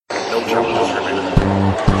No challenges remaining.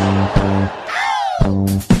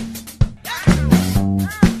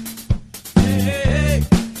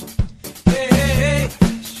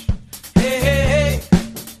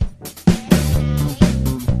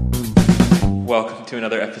 Welcome to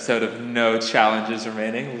another episode of No Challenges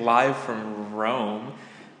Remaining, live from Rome.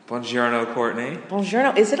 Buongiorno, Courtney.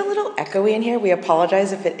 Buongiorno. Is it a little echoey in here? We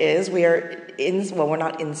apologize if it is. We are we're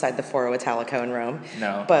not inside the Foro Italico in Rome.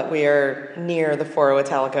 No. But we are near the Foro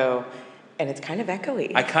Italico, and it's kind of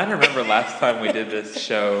echoey. I kind of remember last time we did this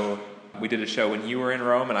show, we did a show when you were in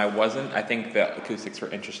Rome and I wasn't. I think the acoustics were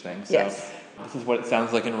interesting. So Yes. This is what it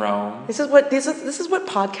sounds like in Rome. This is what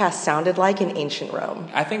podcasts sounded like in ancient Rome.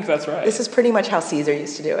 I think that's right. This is pretty much how Caesar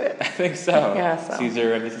used to do it. I think so. Yeah, so.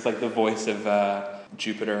 Caesar, and this is like the voice of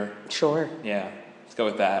Jupiter. Sure. Yeah, let's go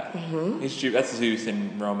with that. Mm-hmm. That's Zeus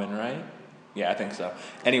in Roman, right? Yeah, I think so.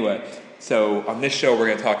 Anyway, so on this show, we're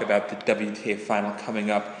going to talk about the WTA final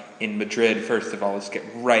coming up in Madrid. First of all, let's get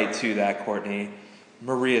right to that, Courtney.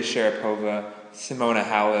 Maria Sharapova, Simona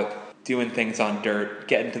Halep, doing things on dirt,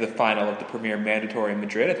 getting to the final of the Premier Mandatory in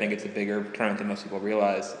Madrid. I think it's a bigger tournament than most people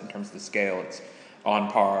realize in terms of the scale. It's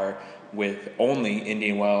on par with only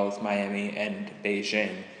Indian Wells, Miami, and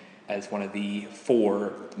Beijing as one of the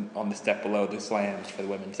four on the step below the slams for the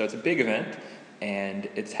women. So it's a big event, and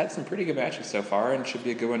it's had some pretty good matches so far, and should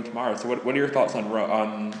be a good one tomorrow. So what are your thoughts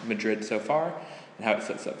on Madrid so far, and how it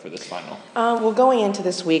sets up for this final? Well, going into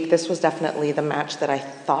this week, this was definitely the match that I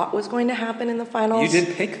thought was going to happen in the finals. You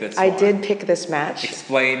did pick this one. I did pick this match.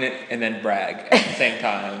 Explain it and then brag at the same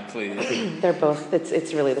time, please. They're both,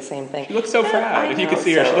 it's really the same thing. She looks so proud. If you could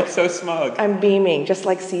see her, she looks so smug. I'm beaming, just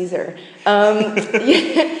like Caesar.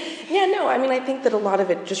 I think that a lot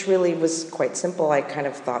of it just really was quite simple. I kind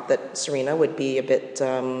of thought that Serena would be a bit,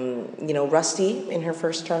 rusty in her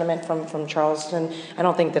first tournament from Charleston. I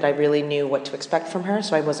don't think that I really knew what to expect from her,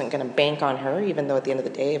 so I wasn't going to bank on her, even though at the end of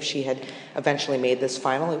the day, if she had eventually made this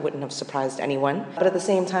final, it wouldn't have surprised anyone. But at the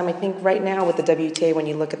same time, I think right now with the WTA, when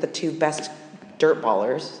you look at the two best dirt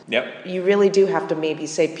ballers. Yep. You really do have to maybe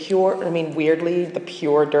say weirdly, the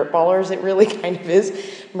pure dirt ballers, it really kind of is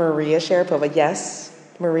Maria Sharapova. Yes,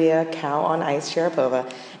 Maria Cow on Ice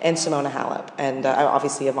Sharapova, and Simona Halep. And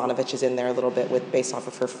obviously Ivanovic is in there a little bit based off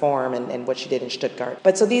of her form and what she did in Stuttgart.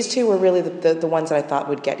 But so these two were really the ones that I thought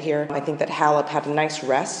would get here. I think that Halep had a nice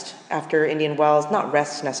rest after Indian Wells. Not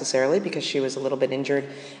rest necessarily, because she was a little bit injured,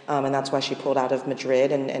 and that's why she pulled out of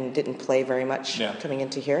Madrid and didn't play very much coming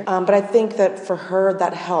into here. But I think that for her,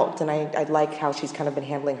 that helped, and I like how she's kind of been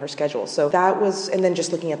handling her schedule. So that was, and then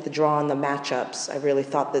just looking at the draw and the matchups, I really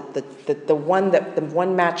thought that the one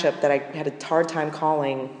matchup that I had a hard time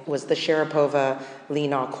calling was the Sharapova-Li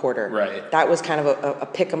Na quarter. Right. That was kind of a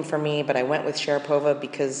pick-em for me, but I went with Sharapova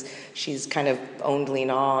because she's kind of owned Li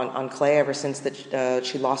Na on clay ever since that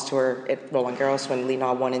she lost to her at Roland Garros when Li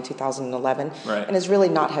Na won in 2011. Right. And has really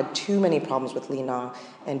not had too many problems with Li Na,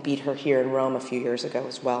 and beat her here in Rome a few years ago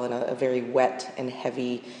as well in a very wet and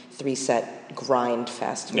heavy 3-set grind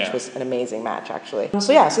fest, which was an amazing match, actually.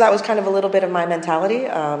 So that was kind of a little bit of my mentality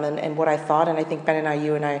and what I thought. And I think Ben and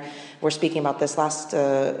you and I were speaking about this last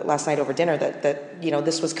night over dinner, that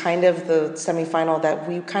this was kind of the semifinal that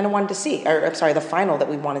we kind of wanted to see, the final that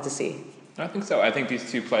we wanted to see. I think so. I think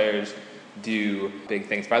these two players do big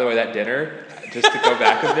things. By the way, that dinner, just to go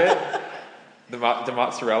back a bit, the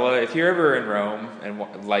mozzarella, if you're ever in Rome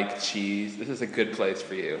and like cheese, this is a good place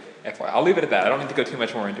for you. FYI. I'll leave it at that. I don't need to go too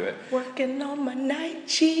much more into it. Working on my night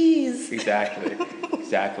cheese. Exactly.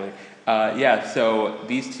 So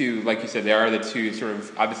these two, like you said, they are the two sort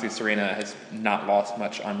of, obviously Serena has not lost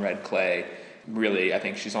much on red clay. Really, I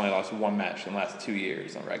think she's only lost one match in the last 2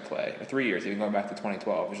 years on red clay, or 3 years, even going back to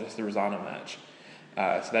 2012, which was just the Rosano match.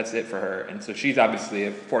 So that's it for her. And so she's obviously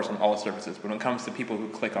a force on all surfaces. But when it comes to people who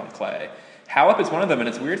click on clay, Halep is one of them, and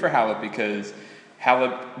it's weird for Halep because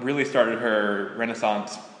Halep really started her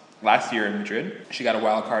renaissance last year in Madrid. She got a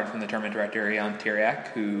wild card from the tournament director, Ion Tiriac,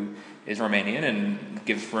 who is Romanian and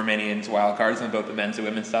gives Romanians wild cards on both the men's and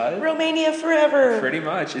women's side. Romania forever! Pretty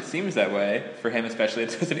much. It seems that way for him especially.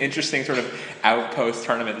 It's an interesting sort of outpost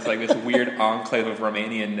tournament. It's like this weird enclave of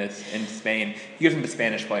Romanianness in Spain. He gives them to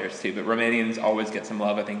Spanish players too, but Romanians always get some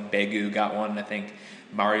love. I think Begu got one. I think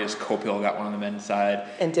Marius Copil got one on the men's side.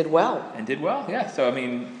 And did well, yeah. So, I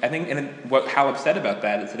mean, I think what Halep said about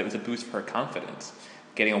that is that it was a boost for her confidence,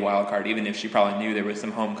 getting a wild card, even if she probably knew there was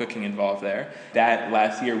some home cooking involved there. That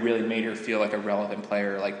last year really made her feel like a relevant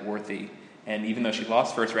player, like worthy. And even though she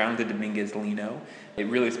lost first round to Dominguez Lino, it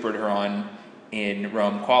really spurred her on in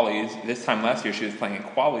Rome qualies. This time last year she was playing in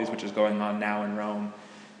qualies, which is going on now in Rome.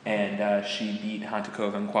 and she beat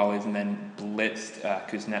Hantukova in qualies and then blitzed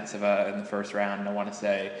Kuznetsova in the first round, and I want to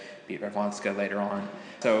say beat Radwanska later on.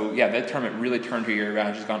 So yeah, that tournament really turned her year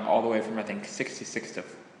around. She's gone all the way from, I think, 66 to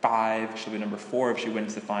 5. She'll be number 4 if she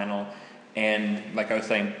wins the final. And like I was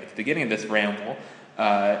saying at the beginning of this ramble,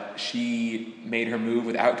 she made her move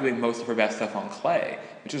without doing most of her best stuff on clay,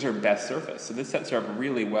 which is her best surface. So this sets her up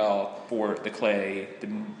really well for the clay, the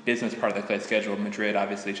business part of the clay schedule. Madrid,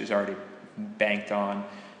 obviously, she's already banked on.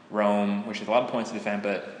 Rome, which has a lot of points to defend,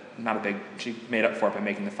 but not a big. She made up for it by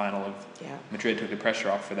making the final of Madrid, took the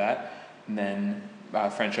pressure off for that. And then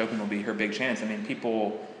French Open will be her big chance. I mean,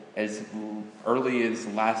 people as early as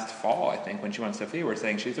last fall, I think, when she won Sofia, were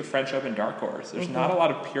saying she's a French Open dark horse. There's not a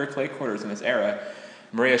lot of pure clay quarters in this era.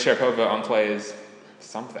 Maria Sharapova on clay is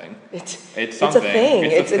something. It's something. a thing.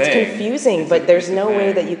 It's confusing, but there's no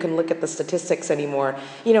way that thing. you can look at the statistics anymore.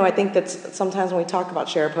 You know, I think that sometimes when we talk about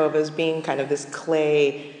Sharapova as being kind of this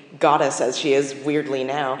clay goddess, as she is weirdly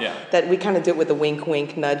now, that we kind of do it with a wink,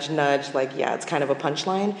 wink, nudge, nudge, like, yeah, it's kind of a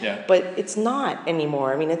punchline. Yeah. But it's not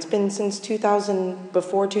anymore. I mean, it's been since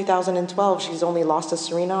before 2012, she's only lost to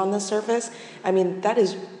Serena on this surface. I mean, that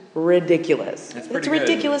is ridiculous. It's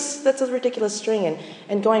ridiculous. That's a ridiculous string.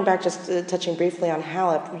 And going back, just touching briefly on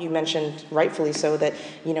Halep, you mentioned rightfully so that,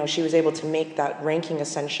 you know, she was able to make that ranking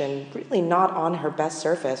ascension really not on her best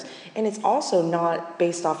surface, and it's also not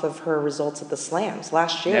based off of her results at the slams.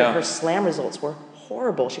 Last year, her slam results were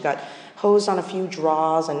horrible. She got hosed on a few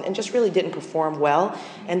draws and just really didn't perform well.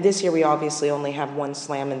 And this year we obviously only have one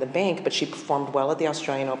slam in the bank, but she performed well at the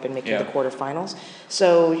Australian Open, making the quarterfinals.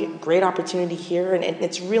 So great opportunity here, and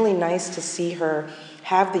it's really nice to see her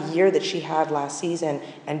have the year that she had last season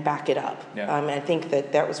and back it up. I think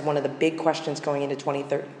that was one of the big questions going into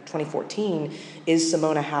 2014, is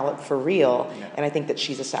Simona Halep for real? And I think that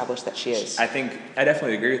she's established that she is. I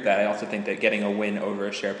definitely agree with that. I also think that getting a win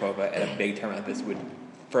over Sharapova at a big tournament like this would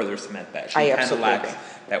further cement that. She kind of lacks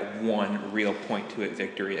that one real point-to-it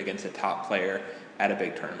victory against a top player at a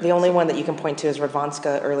big tournament. The only one that you can point to is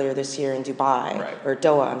Radwanska earlier this year in Dubai, or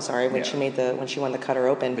Doha, I'm sorry, when she won the Qatar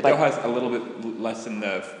Open. But Doha's a little bit less in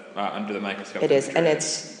the under the microscope. It is, and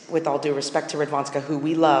it's, with all due respect to Radwanska, who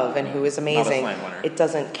we love and who is amazing, not a slam winner. It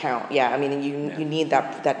doesn't count. I mean, you need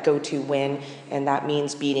that go-to win, and that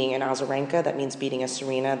means beating an Azarenka, that means beating a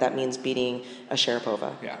Serena, that means beating a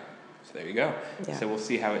Sharapova. So there you go. So we'll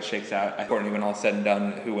see how it shakes out. According when all said and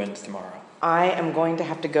done, who wins tomorrow? I am going to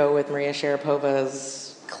have to go with Maria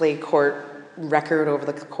Sharapova's clay court record over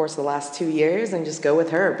the course of the last 2 years and just go with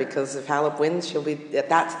her, because if Halep wins,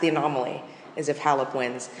 that's the anomaly, is if Halep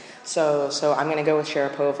wins. So I'm going to go with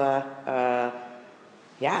Sharapova.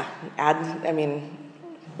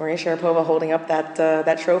 Maria Sharapova holding up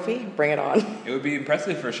that trophy, bring it on. It would be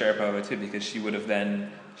impressive for Sharapova too, because she would have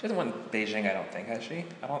then. She hasn't won Beijing, I don't think, has she?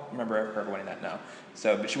 I don't remember her winning that now.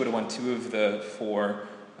 But she would have won 2 of the 4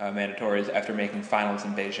 mandatories after making finals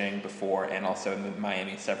in Beijing before, and also in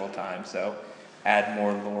Miami several times. So add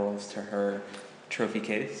more laurels to her trophy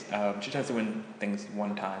case. She tends to win things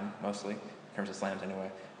one time, mostly, in terms of slams anyway.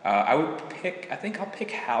 I think I'll pick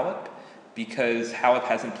Halep, because Halep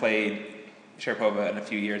hasn't played Sharapova in a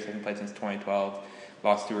few years, hasn't played since 2012.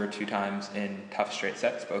 Lost to her 2 times in tough straight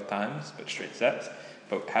sets, both times, but straight sets.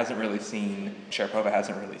 But Sharapova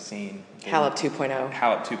hasn't really seen Halep 2.0.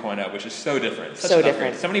 Halep 2.0, which is so different. So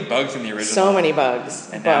different. So many bugs in the original. So many bugs.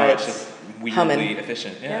 And now it's just weirdly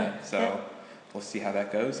efficient. So we'll see how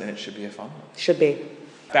that goes, and it should be a fun one. Should be.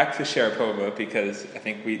 Back to Sharapova, because I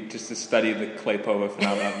think just to study the Klaypova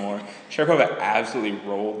phenomenon more. Sharapova absolutely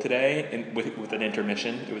rolled today with an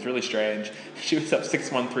intermission. It was really strange. She was up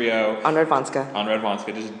 6-1, 3-0. On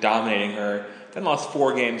Radwanska, just dominating her. Then lost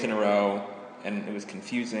 4 games in a row, and it was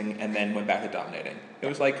confusing, and then went back to dominating. It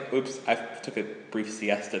was like, oops, I took a brief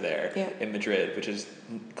siesta there in Madrid, which is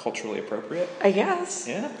culturally appropriate. I guess.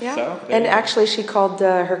 Yeah. So, and actually, she called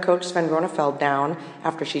her coach Sven Gronefeld down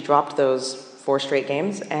after she dropped those 4 straight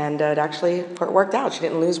games, and it actually worked out. She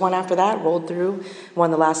didn't lose one after that, rolled through,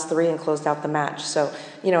 won the last 3, and closed out the match. So,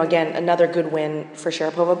 again, another good win for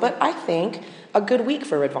Sharapova, but I think a good week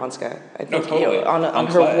for Radwanska. I think totally. On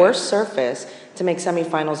her worst surface to make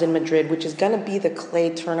semifinals in Madrid, which is going to be the clay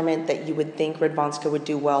tournament that you would think Radwanska would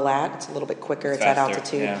do well at. It's a little bit quicker, it's at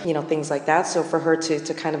altitude, things like that. So for her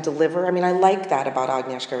to kind of deliver, I mean, I like that about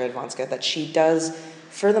Agnieszka Radwanska, that she does,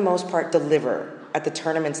 for the most part, deliver at the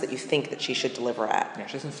tournaments that you think that she should deliver at. Yeah,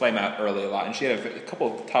 she doesn't flame out early a lot, and she had a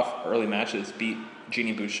couple of tough early matches, beat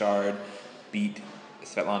Jeannie Bouchard, beat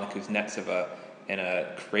Svetlana Kuznetsova, in a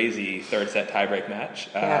crazy third set tiebreak match.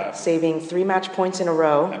 Saving 3 match points in a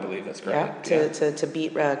row. I believe that's correct. To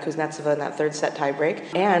beat Kuznetsova in that third set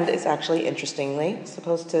tiebreak. And is actually, interestingly,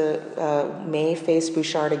 supposed to may face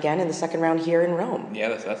Bouchard again in the second round here in Rome. Yeah,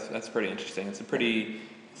 that's pretty interesting. It's a pretty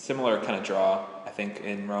similar kind of draw, I think,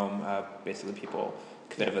 in Rome. Basically, people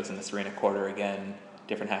Kvitova's in the Serena quarter again.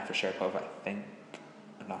 Different half for Sharapova, I think.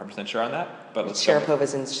 I'm not 100% sure on that, but let's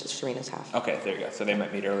Sharapova's in Serena's half. Okay, there you go. So they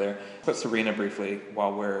might meet earlier. But Serena, briefly,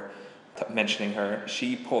 while we're mentioning her,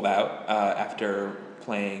 she pulled out after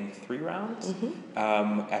playing 3 rounds,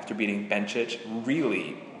 after beating Bencic,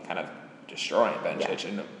 really kind of destroying Bencic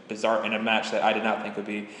in a match that I did not think would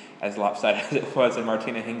be as lopsided as it was. And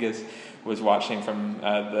Martina Hingis was watching from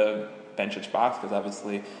the Bencic box, because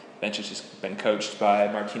obviously Bencic has been coached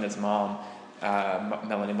by Martina's mom,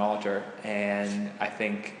 Melanie Molitor, and I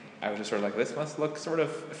think I was just sort of like, this must look sort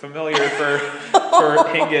of familiar for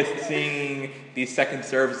Hingis, seeing these second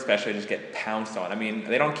serves especially just get pounced on. I mean,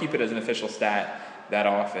 they don't keep it as an official stat that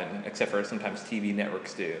often, except for sometimes TV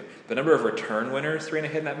networks do. The number of return winners Serena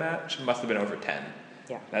hit in that match must have been over 10.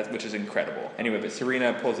 Yeah. Which is incredible. Anyway, but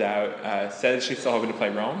Serena pulls out, says she's still hoping to play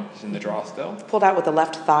Rome. She's in the draw still. Pulled out with a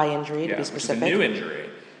left thigh injury, to be specific. Which is a new injury,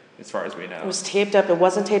 as far as we know. It was taped up. It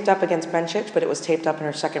wasn't taped up against Bencic, but it was taped up in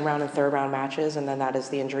her second round and third round matches, and then that is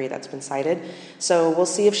the injury that's been cited. So we'll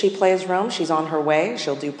see if she plays Rome. She's on her way.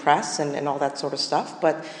 She'll do press and all that sort of stuff.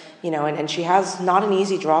 But, and she has not an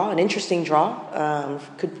easy draw, an interesting draw.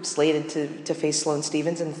 Could slated to face Sloane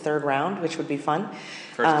Stephens in the third round, which would be fun.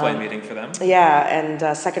 First play meeting for them. Yeah,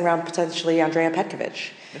 and second round potentially Andrea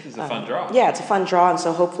Petkovic. This is a fun draw. Yeah, it's a fun draw, and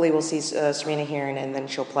so hopefully we'll see Serena here, and then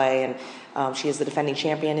she'll play, and she is the defending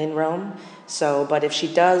champion in Rome. So, but if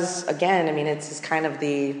she does, again, I mean, it's kind of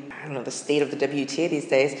the state of the WTA these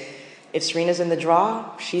days. If Serena's in the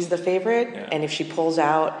draw, she's the favorite, and if she pulls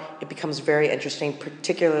out, it becomes very interesting,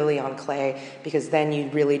 particularly on clay, because then you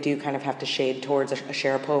really do kind of have to shade towards a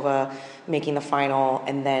Sharapova making the final,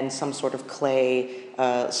 and then some sort of clay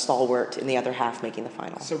stalwart in the other half making the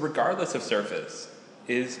final. So regardless of surface,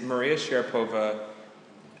 is Maria Sharapova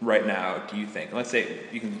right now, do you think, let's say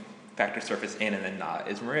you can factor surface in and then not,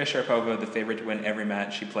 is Maria Sharapova the favorite to win every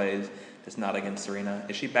match she plays that's not against Serena?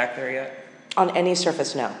 Is she back there yet? On any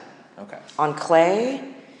surface, no. Okay. On clay,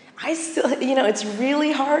 I still, it's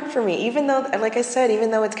really hard for me, even though, like I said, even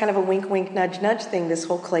though it's kind of a wink, wink, nudge, nudge thing, this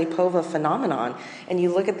whole Kleypova phenomenon, and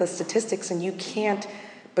you look at the statistics and you can't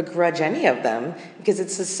begrudge any of them,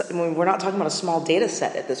 because we're not talking about a small data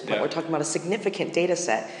set at this point. Yeah. We're talking about a significant data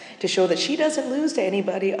set to show that she doesn't lose to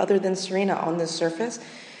anybody other than Serena on this surface.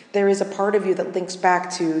 There is a part of you that links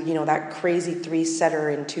back to, that crazy 3-setter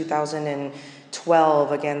in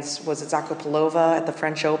 2012 against, was it Zakopalova at the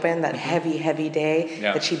French Open, that heavy day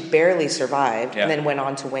that she barely survived and then went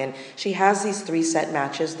on to win. She has these 3-set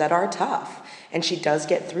matches that are tough, and she does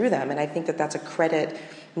get through them, and I think that that's a credit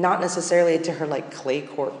not necessarily to her clay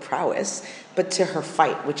court prowess, but to her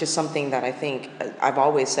fight, which is something that I think I've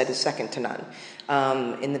always said is second to none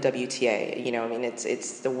in the WTA.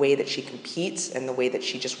 It's the way that she competes and the way that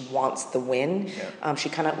she just wants the win. Yeah. She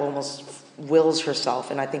kind of almost wills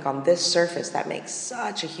herself, and I think on this surface that makes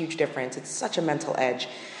such a huge difference. It's such a mental edge.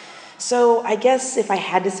 So I guess if I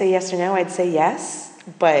had to say yes or no, I'd say yes,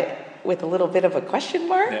 but with a little bit of a question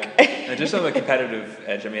mark. Yeah. And just on the competitive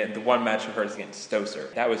edge, I mean, the one match of hers against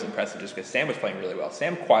Stosur, that was impressive just because Sam was playing really well.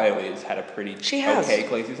 Sam quietly has had a pretty okay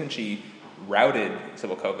clay season. She routed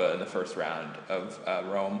Cibulkova in the first round of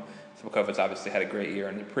Rome. Cibulkova's obviously had a great year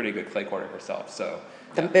and a pretty good clay quarter herself. So,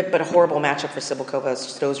 But a horrible matchup for Cibulkova.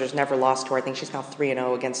 Stosur's never lost to her. I think she's now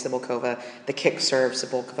 3-0 against Cibulkova. The kick serve,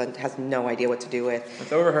 Cibulkova has no idea what to do with.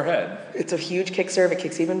 It's over her head. It's a huge kick serve. It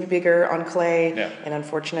kicks even bigger on clay. Yeah. And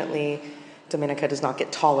unfortunately, Dominica does not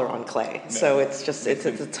get taller on clay. No. So it's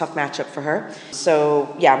a tough matchup for her.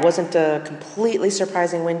 So, it wasn't a completely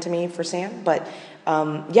surprising win to me for Sam. But,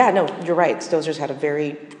 you're right. Stosur's had a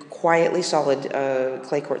very quietly solid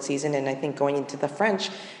clay court season, and I think going into the French,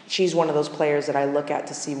 she's one of those players that I look at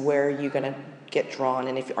to see where you're going to get drawn,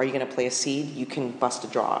 and are you going to play a seed, you can bust a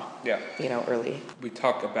draw. Yeah. Early. We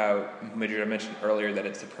talk about Madrid. I mentioned earlier that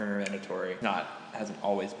it's a premier mandatory. Hasn't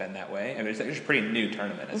always been that way. I mean, it's a pretty new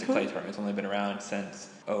tournament as a clay tournament. It's only been around since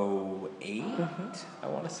 2008, I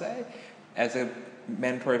want to say, as a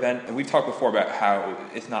mandatory event. And we've talked before about how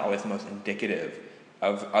it's not always the most indicative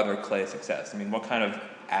of other clay success. I mean, what kind of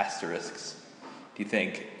asterisks do you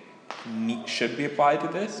think should be applied to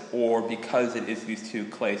this, or because it is these two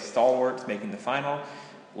clay stalwarts making the final,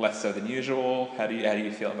 less so than usual? How do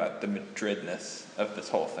you feel about the Madridness of this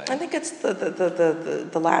whole thing? I think it's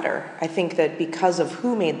the latter. I think that because of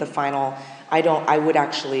who made the final, I would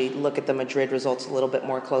actually look at the Madrid results a little bit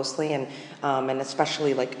more closely, and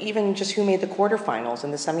especially like even just who made the quarterfinals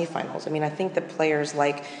and the semifinals. I mean, I think that players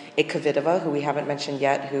like Kvitova, who we haven't mentioned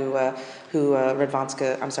yet, who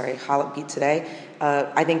Halep beat today.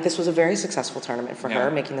 I think this was a very successful tournament for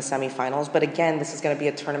her, making the semifinals. But again, this is going to be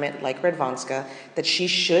a tournament like Radwanska that she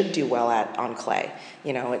should do well at on clay.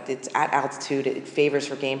 You know, it's at altitude, it favors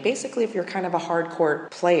her game. Basically, if you're kind of a hardcore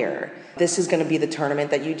player, this is going to be the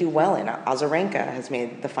tournament that you do well in. Azarenka has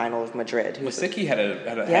made the final of Madrid. Wasicki had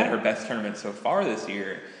her best tournament so far this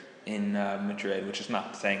year in Madrid, which is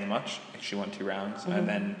not saying much. She won 2 rounds and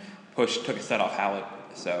then took a set off Halep.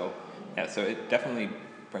 So it definitely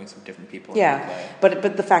brings some different people into play.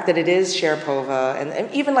 But the fact that it is Sharapova, and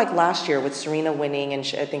even like last year with Serena winning and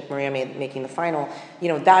I think Maria making the final, you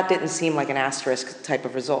know, that didn't seem like an asterisk type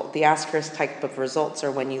of result. The asterisk type of results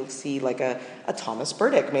are when you see like a Thomas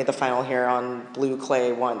Berdych made the final here on blue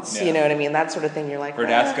clay once. You know what I mean? That sort of thing. You're like,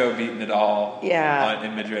 Verdasco beat Nadal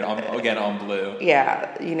in Madrid, again on blue.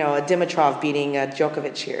 Yeah, you know, a Dimitrov beating a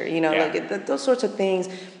Djokovic here. You know, like those sorts of things,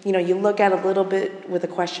 you know, you look at a little bit with a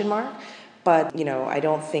question mark. But, you know, I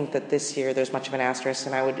don't think that this year there's much of an asterisk,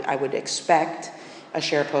 and I would expect a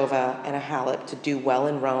Sharapova and a Halep to do well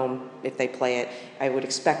in Rome if they play it. I would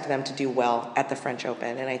expect them to do well at the French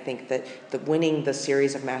Open, and I think that winning the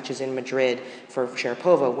series of matches in Madrid for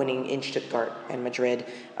Sharapova, winning in Stuttgart and Madrid,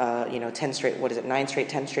 10 straight,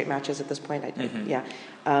 10 straight matches at this point?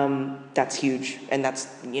 That's huge, and that's,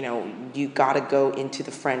 you know, you got to go into the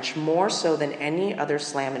French more so than any other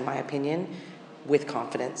slam, in my opinion, with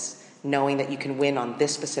confidence, knowing that you can win on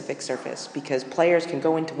this specific surface, because players can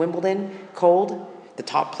go into Wimbledon cold. The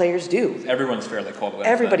top players do. Everyone's fairly cold.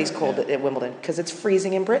 Everybody's cold at Wimbledon because it's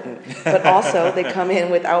freezing in Britain. But also they come in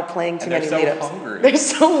without playing too many lead-ups. They're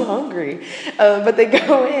so hungry. But they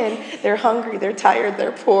go in, they're hungry, they're tired,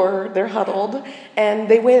 they're poor, they're huddled, and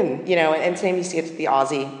they win. You know, and same you see it at the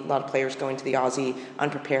Aussie. A lot of players go into the Aussie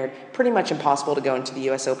unprepared. Pretty much impossible to go into the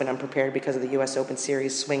U.S. Open unprepared because of the U.S. Open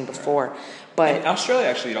series swing before. But in Australia,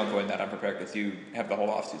 actually, you don't go in that unprepared because you have the whole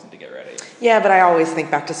offseason to get ready. Yeah, but I always think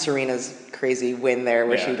back to Serena's crazy win there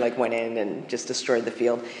where she went in and just destroyed the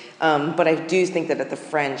field. But I do think that at the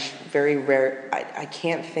French, very rare, I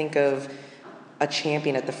can't think of a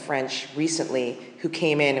champion at the French recently who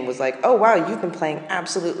came in and was like, oh, wow, you've been playing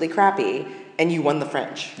absolutely crappy, and you won the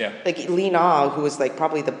French. Yeah. Like Li Na, who was like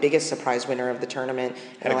probably the biggest surprise winner of the tournament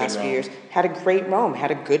in the last few years, had a great Rome,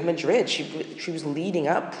 had a good Madrid. She was leading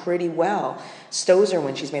up pretty well. Stosur,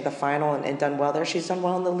 when she's made the final and done well there, she's done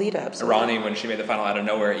well in the lead-ups. Irani, when she made the final out of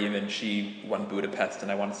nowhere even, she won Budapest,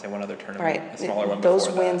 and I want to say one other tournament, a smaller one Those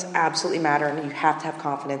before wins absolutely matter, and you have to have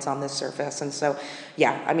confidence on this surface. And so,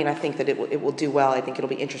 yeah, I mean, I think that it will do well. I think it'll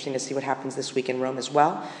be interesting to see what happens this week in Rome as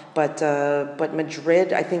well. But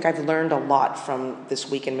Madrid, I think I've learned a lot from this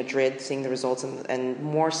week in Madrid, seeing the results, and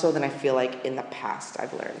more so than I feel like in the past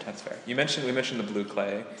I've learned. That's fair. We mentioned the blue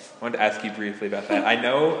clay. I wanted to ask you briefly about that. I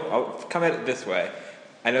know, I'll come at it this way.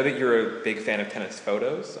 I know that you're a big fan of tennis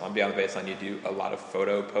photos. On Beyond the Baseline, you do a lot of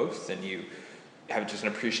photo posts, and you have just an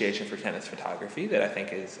appreciation for tennis photography that I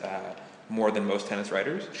think is more than most tennis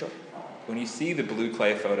writers. Sure. When you see the blue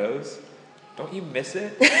clay photos, don't you miss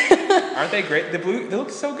it? Aren't they great? They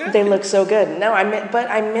look so good. They look so good. No,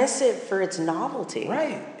 but I miss it for its novelty.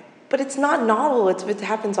 Right. But it's not novel. It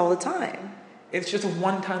happens all the time. It's just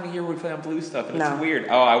one time a year we play on blue stuff, and it's weird.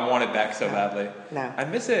 Oh, I want it back so badly. No. I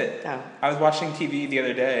miss it. No. I was watching TV the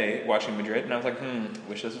other day, watching Madrid, and I was like,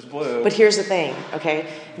 wish this was blue. But here's the thing, okay?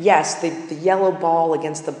 Yes, the yellow ball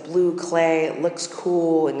against the blue clay, it looks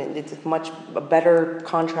cool, and it's a better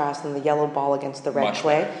contrast than the yellow ball against the red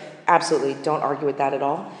clay. Better. Absolutely, don't argue with that at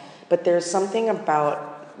all. But there's something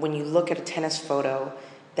about when you look at a tennis photo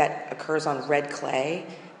that occurs on red clay,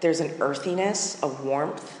 there's an earthiness, a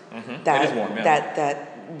warmth that is warm,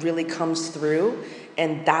 that really comes through,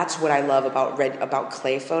 and that's what I love about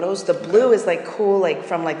clay photos. The blue is like cool, like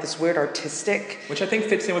from like this weird artistic, which I think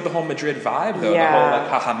fits in with the whole Madrid vibe, though. The whole like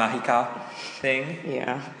Caja Mágica thing.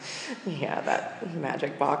 Yeah, that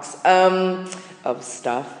magic box of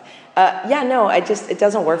stuff. It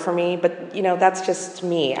doesn't work for me, but you know, that's just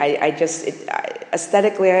me.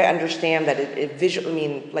 Aesthetically, I understand that it visually, I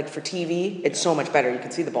mean, like for TV, it's so much better. You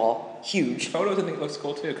can see the ball, huge. Photos, I think it looks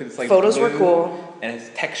cool too, because it's like photos were cool, and it's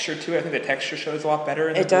texture too. I think the texture shows a lot better.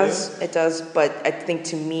 It does. But I think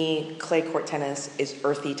to me, clay court tennis is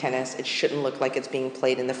earthy tennis. It shouldn't look like it's being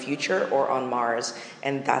played in the future or on Mars,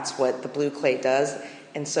 and that's what the blue clay does.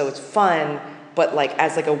 And so it's fun, but like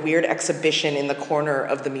as like a weird exhibition in the corner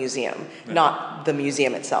of the museum, not the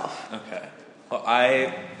museum itself. Okay. Well,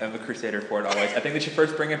 I am a crusader for it always. I think they should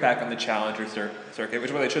first bring it back on the Challenger circuit, which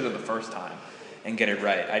is what they should have done the first time, and get it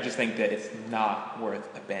right. I just think that it's not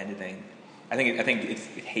worth abandoning. I think it's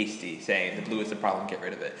hasty saying the blue is the problem, get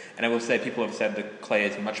rid of it. And I will say, people have said the clay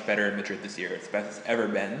is much better in Madrid this year. It's the best it's ever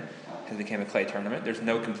been since it became a clay tournament. There's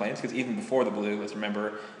no complaints, because even before the blue, let's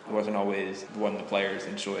remember, it wasn't always the one the players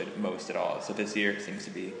enjoyed most at all. So this year it seems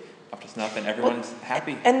to be up to snuff, and everyone's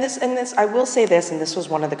happy. And this, I will say this, and this was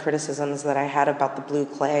one of the criticisms that I had about the blue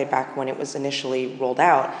clay back when it was initially rolled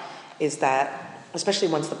out, is that, especially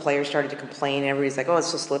once the players started to complain, everybody's like, oh, it's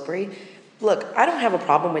so slippery. Look, I don't have a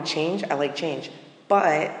problem with change. I like change.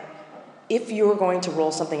 But if you're going to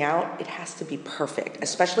roll something out, it has to be perfect,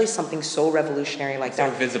 especially something so revolutionary like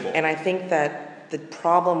that. So visible. And I think that the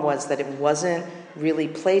problem was that it wasn't really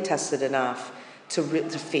play tested enough to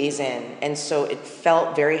phase in, and so it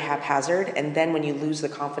felt very haphazard. And then when you lose the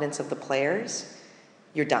confidence of the players,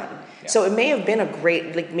 you're done. Yeah. So it may have been a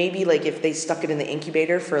great, like maybe like if they stuck it in the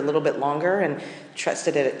incubator for a little bit longer and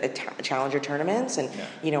trusted it at challenger tournaments, and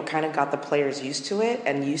kind of got the players used to it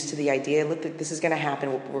and used to the idea. Look, this is going to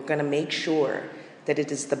happen. We're going to make sure that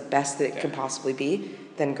it is the best that it can possibly be.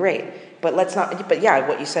 Then great. But let's not. But yeah,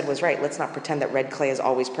 what you said was right. Let's not pretend that red clay is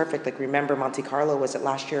always perfect. Like, remember Monte Carlo, was it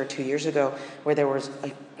last year or 2 years ago, where there was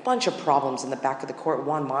a bunch of problems in the back of the court.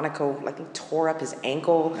 Juan Monaco, I think, tore up his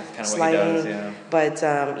ankle sliding. What he does, yeah. But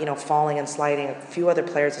falling and sliding. A few other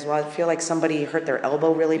players as well. I feel like somebody hurt their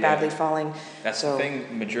elbow really badly falling. That's the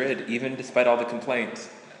thing. Madrid, even despite all the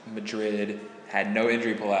complaints, Madrid had no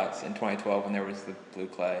injury pullouts in 2012 when there was the blue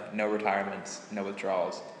clay. No retirements, no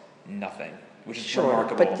withdrawals, nothing. Which is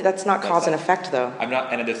remarkable. But that's not cause and effect, though. I'm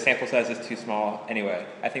not, and the sample size is too small. Anyway,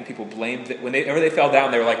 I think people blamed it. Whenever they fell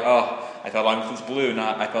down, they were like, oh, I fell down because it's blue,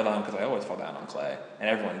 not I fell down because I always fall down on clay. And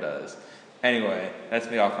everyone does. Anyway, that's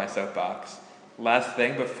me off my soapbox. Last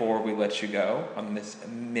thing before we let you go on this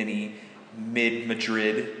mini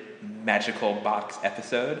mid-Madrid magical box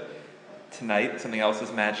episode. Tonight, something else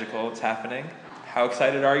is magical. It's happening. How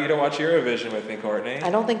excited are you to watch Eurovision with me, Courtney? I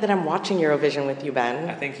don't think that I'm watching Eurovision with you, Ben.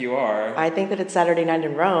 I think you are. I think that it's Saturday night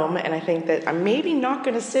in Rome, and I think that I'm maybe not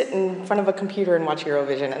going to sit in front of a computer and watch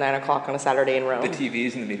Eurovision at 9 o'clock on a Saturday in Rome. The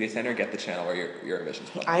TVs in the media center get the channel where Eurovision's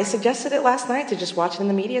playing. I suggested it last night to just watch it in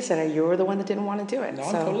the media center. You were the one that didn't want to do it. No,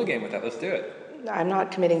 I'm totally game with that. Let's do it. I'm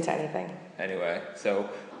not committing to anything. Anyway, so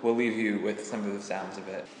we'll leave you with some of the sounds of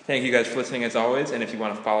it. Thank you guys for listening as always, and if you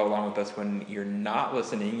want to follow along with us when you're not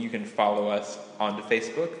listening, you can follow us onto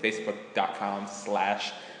Facebook,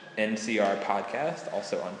 facebook.com/NCR podcast,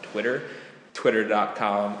 also on Twitter,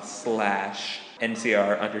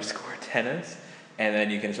 twitter.com/NCR_tennis, and then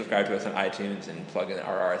you can subscribe to us on iTunes and plug in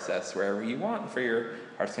our RSS wherever you want for your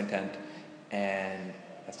heart's content. And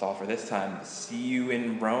that's all for this time. See you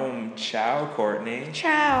in Rome. Ciao, Courtney.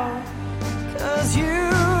 Ciao. 'Cause you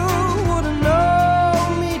wouldn't know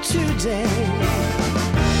me today,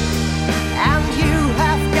 and you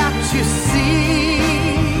have got to see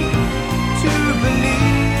to believe.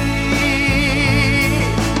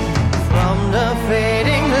 From the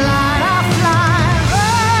fading light I fly,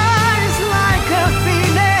 rise like a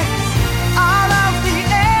phoenix out of the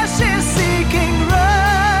ashes, seeking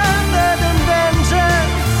rather than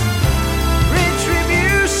vengeance,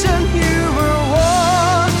 retribution you will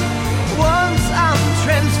want. Once I'm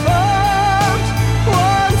transformed,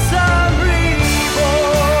 once I'm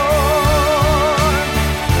reborn,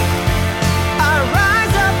 I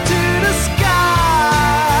rise up to the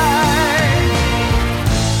sky.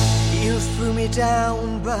 You threw me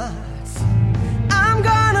down, but I'm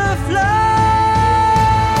gonna fly.